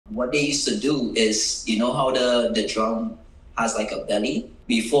what they used to do is, you know how the drum has like a belly?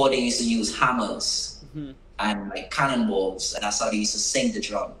 Before they used to use hammers and like cannonballs, and that's how they used to sing the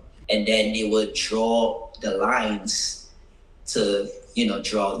drum. And then they would draw the lines to, you know,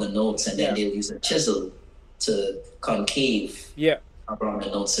 draw the notes, and then they'll use a chisel to concave around the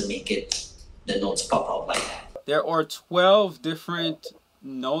notes to make the notes pop out like that. There are 12 different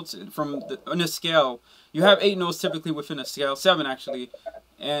notes on a scale. You have 8 notes typically within a scale, 7 actually,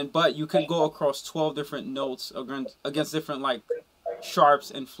 but you can go across 12 different notes against different like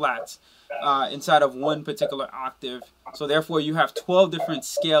sharps and flats inside of one particular octave. So therefore you have 12 different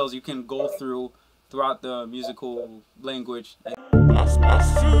scales you can go throughout the musical language.